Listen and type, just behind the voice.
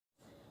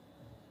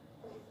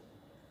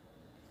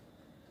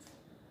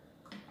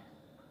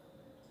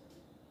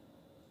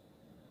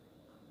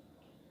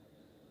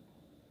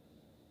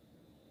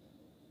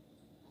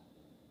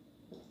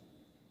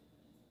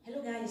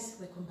guys,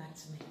 welcome back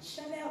to my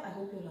channel. I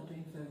hope you all are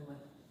doing very well.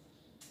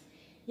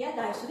 Yeah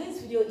guys,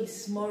 today's video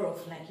is more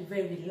of like a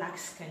very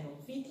relaxed kind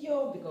of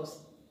video because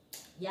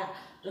I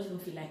just don't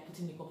feel like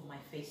putting makeup on my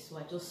face, so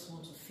I just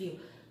want to feel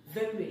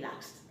very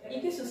relaxed.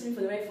 In case you're seeing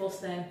for the very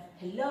first time,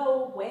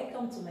 hello,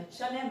 welcome to my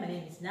channel. My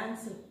name is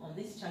Nancy. On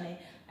this channel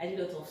I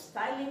do a lot of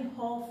styling,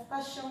 haul,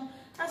 fashion,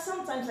 and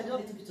sometimes I do a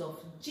little bit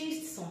of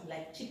gist, some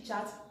like chit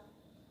chat.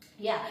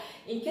 Yeah,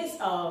 in case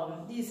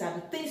these are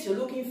the things you're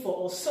looking for,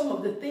 or some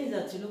of the things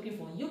that you're looking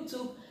for on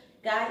YouTube,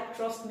 guys,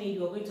 trust me,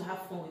 you're going to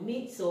have fun with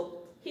me. So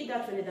hit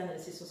that really down and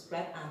say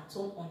subscribe and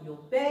turn on your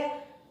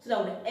bell so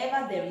that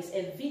whenever there is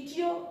a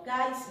video,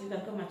 guys, you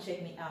can come and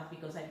check me out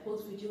because I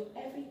post video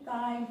every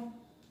time.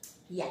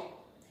 Yeah.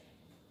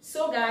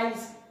 So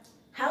guys,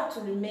 how to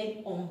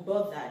remain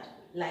unbothered,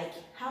 like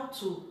how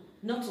to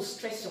not to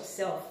stress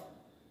yourself.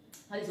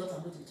 That is what I'm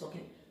going to be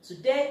talking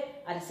today.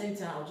 At the same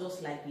time, I'll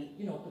just like be,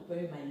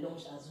 preparing my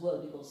lunch as well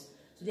because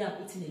today I'm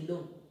eating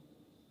alone.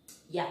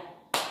 Yeah.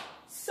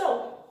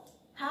 So,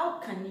 how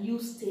can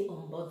you stay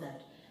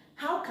unbothered?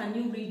 How can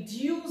you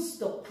reduce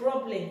the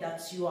problem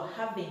that you are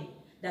having,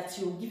 that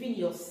you're giving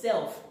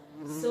yourself?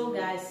 So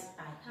guys,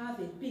 I have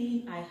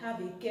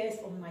a guest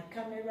on my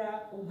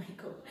camera. Oh my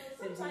God.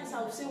 Sometimes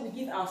I would say we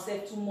give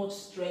ourselves too much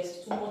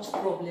stress, too much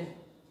problem.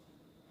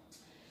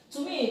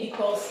 To me,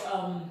 because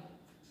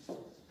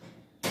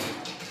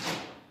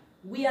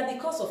we are the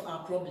cause of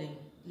our problem.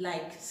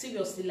 Like,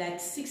 seriously, like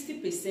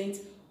 60%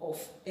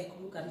 of...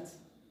 look at it.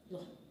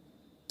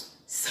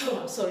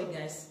 So, I'm sorry,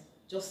 guys.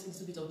 Just a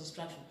little bit of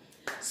distraction.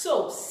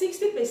 So,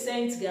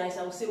 60%, guys,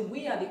 I would say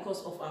we are the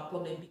cause of our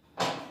problem.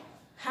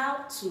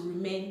 How to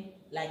remain,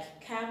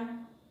 like,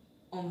 calm,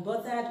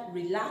 unbothered,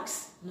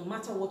 relaxed, no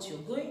matter what you're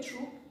going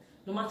through,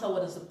 no matter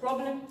what is the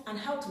problem, and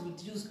how to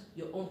reduce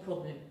your own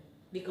problem.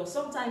 Because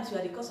sometimes we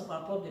are the cause of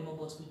our problem,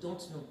 but we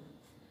don't know.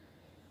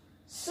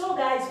 So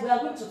guys, we are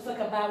going to talk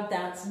about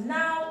that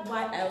now,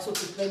 while I also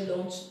prepare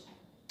lunch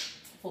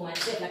for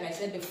myself. Like I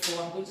said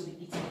before, I'm going to be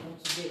eating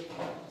lunch today.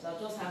 So I'll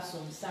just have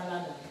some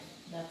salad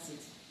and that's it.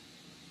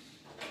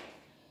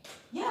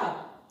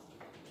 Yeah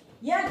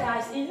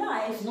guys, in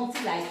life,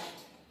 nothing like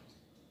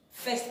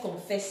first come,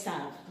 first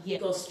serve. Yeah.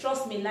 Because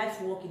trust me, life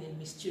works in a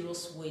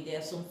mysterious way. There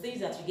are some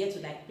things that you get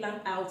to like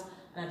plan out,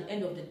 and at the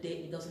end of the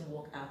day, it doesn't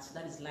work out.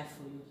 That is life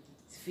for you.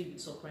 It's filled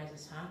with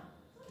surprises, huh?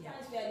 Yeah.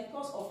 We are the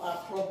cause of our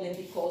problem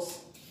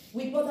because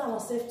we bother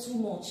ourselves too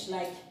much.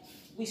 Like,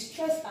 we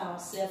stress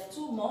ourselves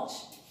too much.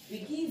 We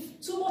give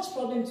too much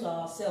problem to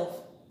ourselves.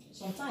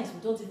 Sometimes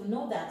we don't even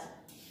know that.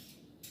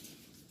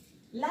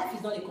 Life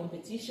is not a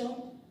competition.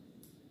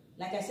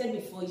 Like I said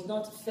before, it's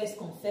not first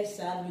come, first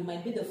serve. You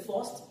might be the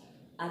first.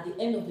 At the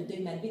end of the day,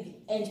 it might be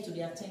the end to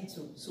be attended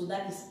to. So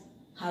that is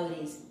how it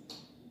is.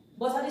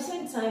 But at the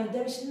same time,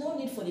 there is no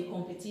need for the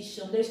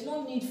competition. There is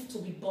no need to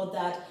be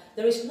bothered.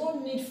 There is no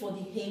need for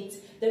the hate.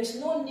 There is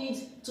no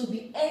need to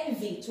be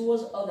envy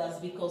towards others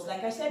because,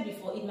 like I said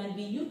before, it might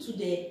be you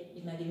today,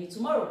 it might be me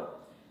tomorrow.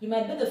 You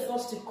might be the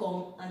first to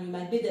come and you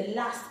might be the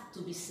last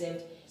to be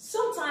served.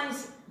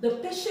 Sometimes the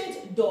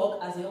patient dog,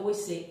 as they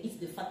always say, eats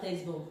the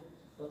fattest bone.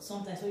 But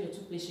sometimes when you're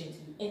too patient,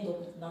 you end up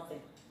with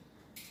nothing.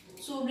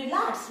 So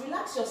relax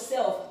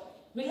yourself,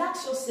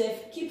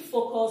 keep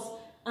focused.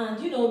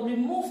 And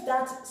remove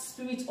that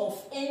spirit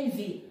of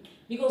envy,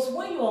 because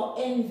when you are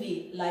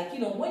envy, like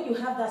when you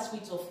have that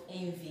spirit of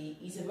envy,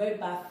 it's a very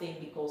bad thing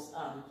because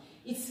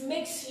it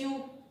makes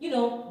you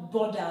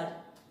bothered.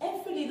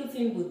 Every little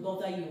thing will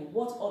bother you.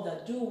 What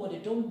others do, what they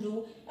don't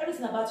do,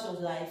 everything about your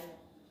life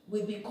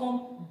will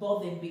become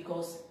burden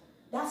because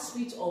that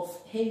spirit of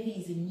envy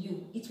is in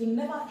you. It will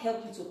never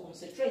help you to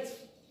concentrate.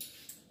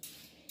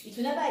 It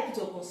will never help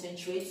you to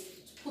concentrate,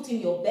 to put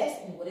in your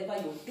best in whatever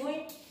you're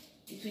doing.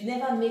 It will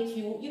never make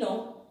you,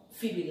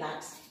 feel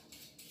relaxed.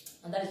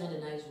 And that is not a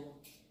nice one.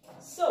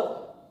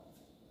 So,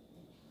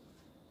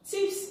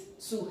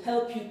 tips to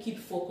help you keep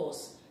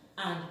focus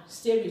and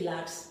stay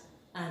relaxed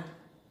and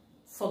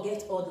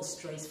forget all the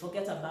stress.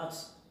 Forget about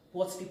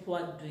what people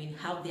are doing,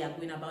 how they are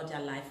going about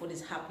their life, what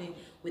is happening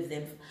with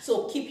them.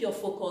 So, keep your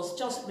focus.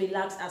 Just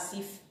relax as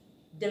if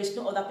there is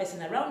no other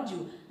person around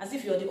you, as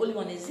if you're the only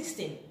one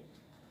existing.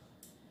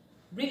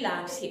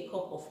 Relax, take a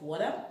cup of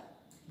water,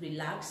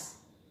 relax,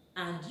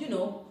 and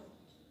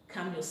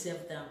calm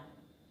yourself down.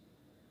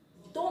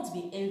 Don't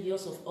be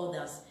envious of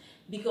others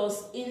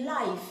because in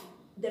life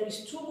there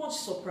is too much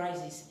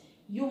surprises.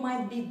 You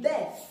might be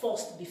there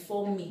first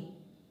before me,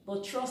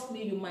 but trust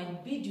me, you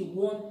might be the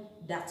one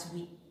that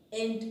will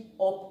end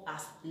up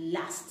as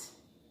last.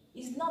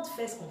 It's not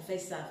first come,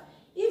 first serve.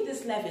 If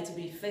this life were to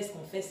be first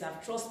come, first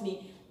serve, trust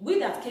me, we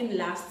that came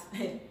last,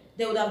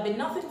 there would have been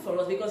nothing for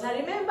us because I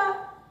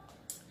remember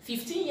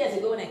 15 years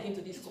ago when I came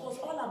to this course,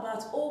 it was all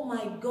about, oh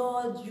my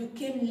God, you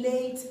came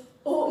late.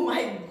 Oh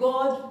my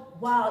God,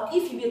 wow.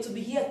 If you were to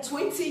be here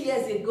 20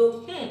 years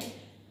ago,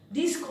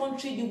 this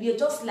country, you were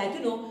just like,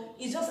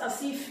 it's just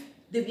as if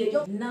they were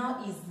just,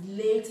 now is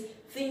late,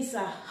 things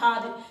are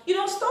hard,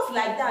 stuff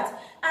like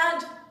that.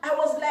 And I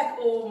was like,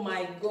 oh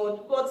my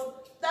God,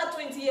 but that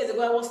 20 years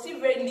ago, I was still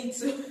very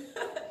little.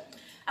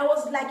 I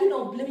was like, you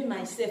know, blaming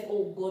myself.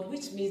 Oh God,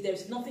 which means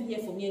there's nothing here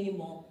for me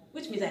anymore.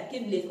 Which means I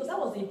came late, because that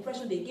was the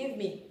impression they gave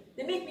me.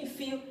 They make me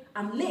feel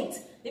I'm late.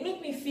 They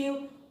make me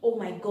feel, oh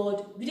my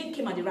God, we didn't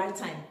come at the right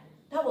time.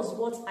 That was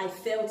what I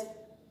felt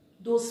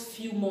those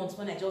few months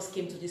when I just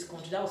came to this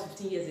country. That was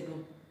 15 years ago.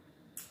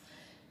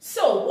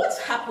 So what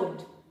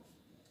happened?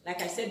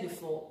 Like I said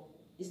before,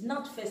 it's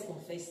not first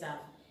come, first serve.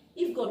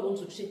 If God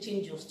wants to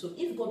change your story,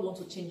 if God wants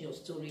to change your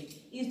story,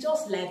 it's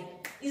just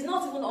like, it's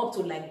not even up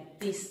to like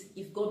this.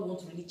 If God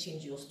wants to really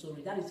change your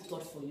story, that is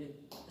God for you.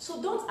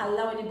 So don't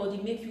allow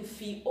anybody make you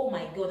feel, oh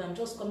my God, I'm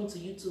just coming to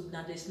YouTube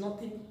now, there's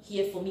nothing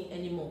here for me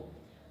anymore.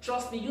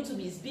 Trust me,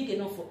 YouTube is big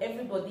enough for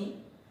everybody.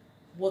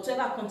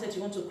 Whatever content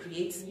you want to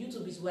create,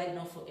 YouTube is wide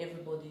enough for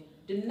everybody.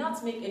 Do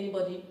not make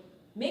anybody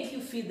make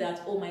you feel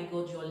that, oh my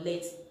God, you're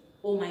late.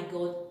 Oh my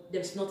God,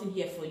 there's nothing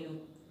here for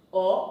you.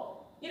 Or,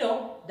 you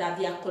know, that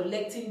they are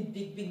collecting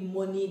big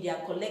money, they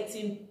are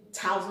collecting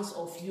thousands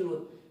of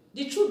euros.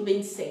 The truth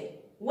being said,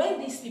 when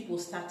these people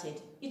started,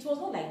 it was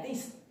not like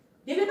this.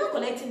 They were not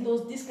collecting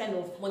this kind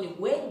of money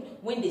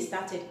when they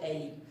started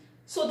early.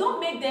 So don't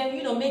make them,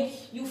 you know,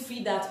 make you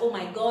feel that, oh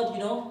my God, you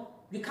know,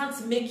 you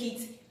can't make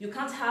it, you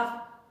can't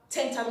have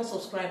 10,000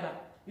 subscribers,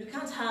 you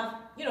can't have,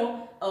 you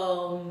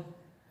know,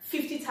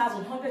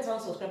 50,000, 100,000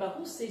 subscribers.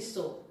 Who says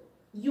so?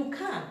 You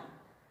can.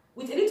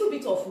 With a little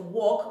bit of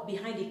work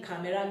behind the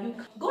camera,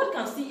 God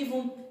can still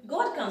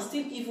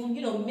even,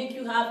 you know, make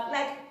you have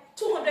like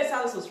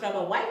 200,000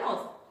 subscribers. Why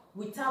not?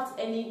 Without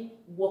any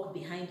work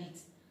behind it.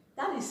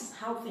 That is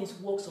how things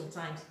work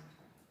sometimes.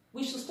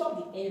 We should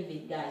stop the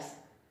envy, guys.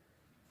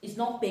 It's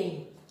not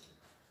paying.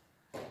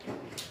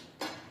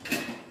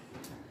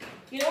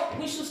 You know,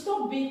 we should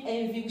stop being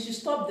envy. We should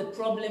stop the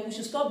problem. We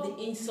should stop the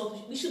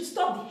insult. We should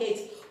stop the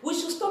hate. We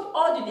should stop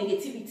all the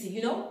negativity,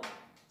 you know.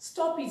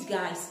 Stop it,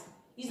 guys.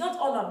 It's not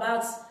all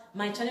about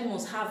my channel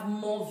must have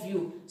more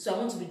view, so I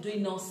want to be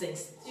doing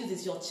nonsense. This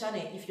is your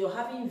channel. If you're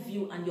having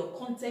view and your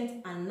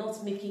content are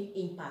not making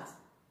impact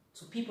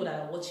to people that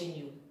are watching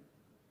you,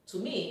 to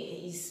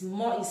me, it's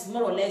more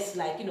or less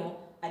like, you know,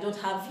 I don't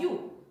have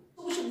view.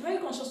 So we should be very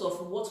conscious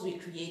of what we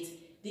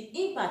create, the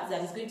impact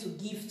that is going to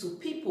give to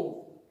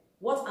people.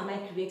 What am I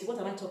creating? What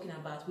am I talking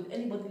about? Will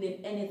anybody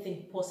learn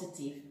anything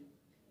positive?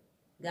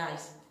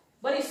 Guys,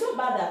 but it's so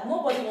bad that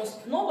nobody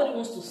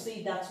wants to say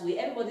it that way.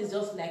 Everybody's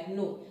just like,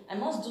 no, I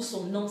must do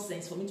some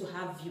nonsense for me to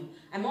have view.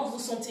 I must do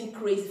something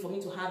crazy for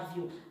me to have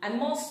view. I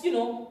must, you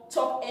know,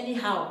 talk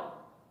anyhow.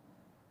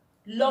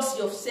 Lost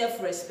your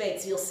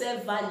self-respect, your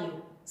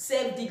self-value,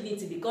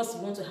 self-dignity because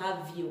you want to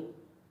have view.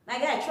 My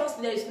guy, trust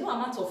me, there is no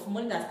amount of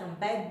money that can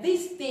buy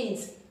these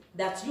things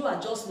that you are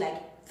just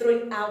like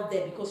throwing out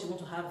there because you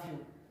want to have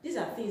view. These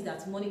are things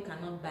that money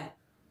cannot buy.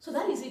 So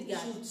that is it,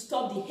 guys. We should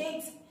stop the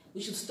hate.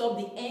 We should stop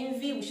the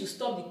envy. We should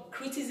stop the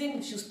criticism.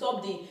 We should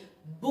stop the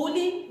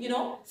bullying, you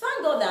know.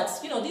 Thank God that,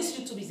 you know, this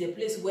YouTube is a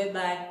place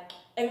whereby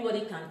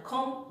everybody can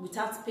come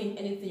without paying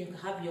anything. You can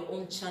have your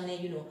own channel,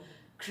 you know,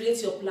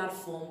 create your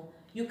platform.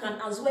 You can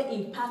as well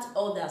impact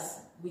others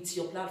with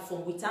your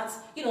platform without,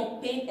 you know,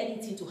 paying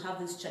anything to have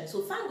this channel.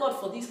 So thank God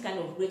for this kind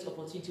of great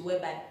opportunity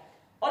whereby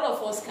all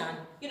of us can,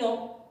 you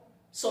know,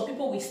 some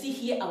people will still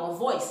hear our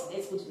voice.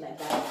 Let's put it like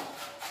that.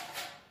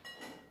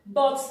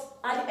 But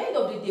at the end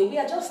of the day, we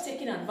are just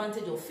taking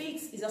advantage of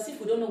it. It's as if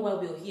we don't know why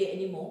we're here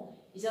anymore.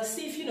 It's as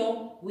if, you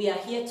know, we are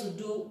here to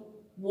do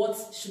what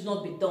should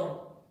not be done.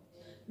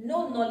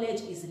 No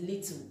knowledge is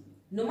little.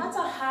 No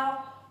matter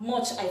how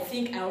much I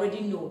think I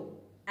already know,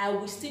 I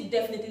will still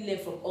definitely learn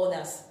from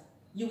others.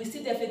 You will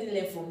still definitely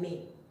learn from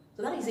me.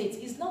 So that is it.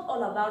 It's not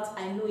all about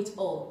I know it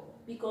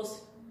all,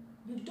 because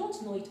you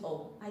don't know it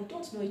all. I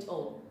don't know it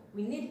all.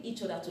 We need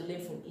each other to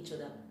learn from each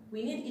other.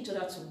 We need each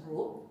other to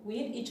grow.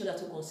 We need each other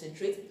to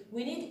concentrate.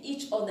 We need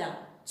each other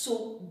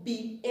to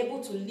be able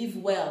to live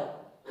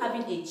well.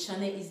 Having a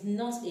channel is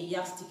not a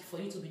yardstick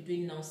for you to be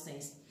doing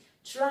nonsense.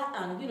 Try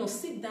and, you know,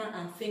 sit down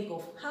and think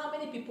of how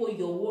many people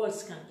your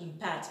words can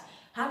impact.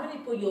 How many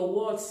people your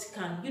words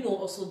can, you know,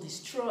 also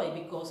destroy,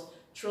 because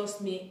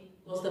trust me,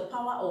 because the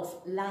power of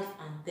life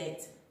and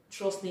death,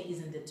 trust me,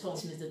 is in the tongue.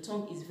 The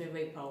tongue is very,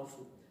 very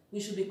powerful.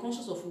 We should be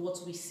conscious of what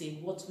we say,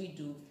 what we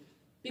do,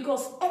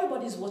 because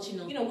everybody's watching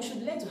us. You know, we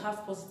should learn to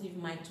have positive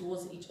mind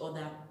towards each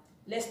other.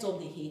 Let's stop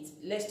the hate.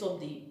 Let's stop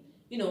the,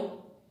 you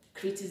know,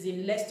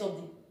 criticism. Let's stop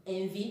the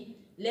envy.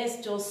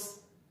 Let's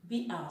just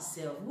be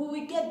ourselves. We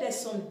will get there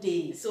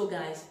someday. So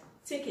guys,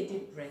 take a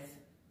deep breath.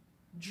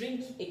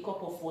 Drink a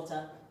cup of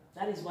water.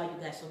 That is why you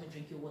guys saw me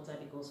drinking water,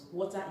 because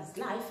water is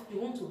life.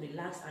 You want to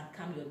relax and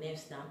calm your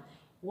nerves down.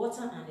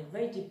 Water and a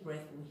very deep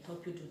breath will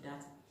help you do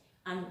that.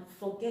 And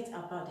forget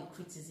about the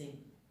criticism.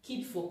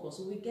 Keep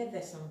focused. We will get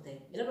there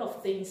someday. A lot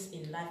of things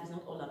in life is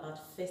not all about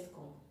first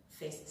come,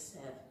 first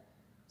serve.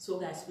 So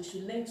guys, we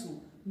should learn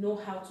to know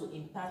how to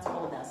impact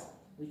others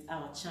with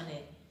our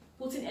channel.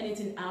 Putting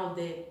anything out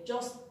there,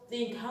 just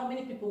think how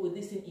many people will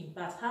this thing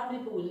impact? How many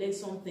people will learn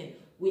something?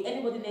 Will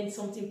anybody learn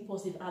something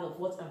positive out of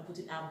what I'm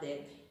putting out there?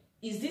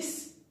 Is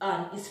this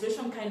an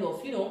inspiration kind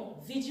of, you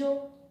know,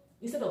 video,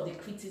 instead of the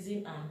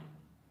criticism and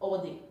all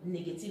the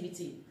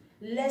negativity?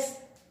 Let's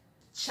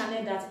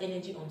channel that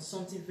energy on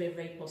something very,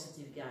 very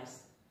positive,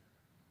 guys.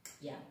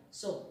 Yeah,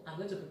 so I'm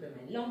going to prepare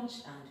my lunch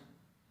and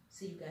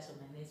see you guys on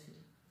my next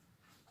video.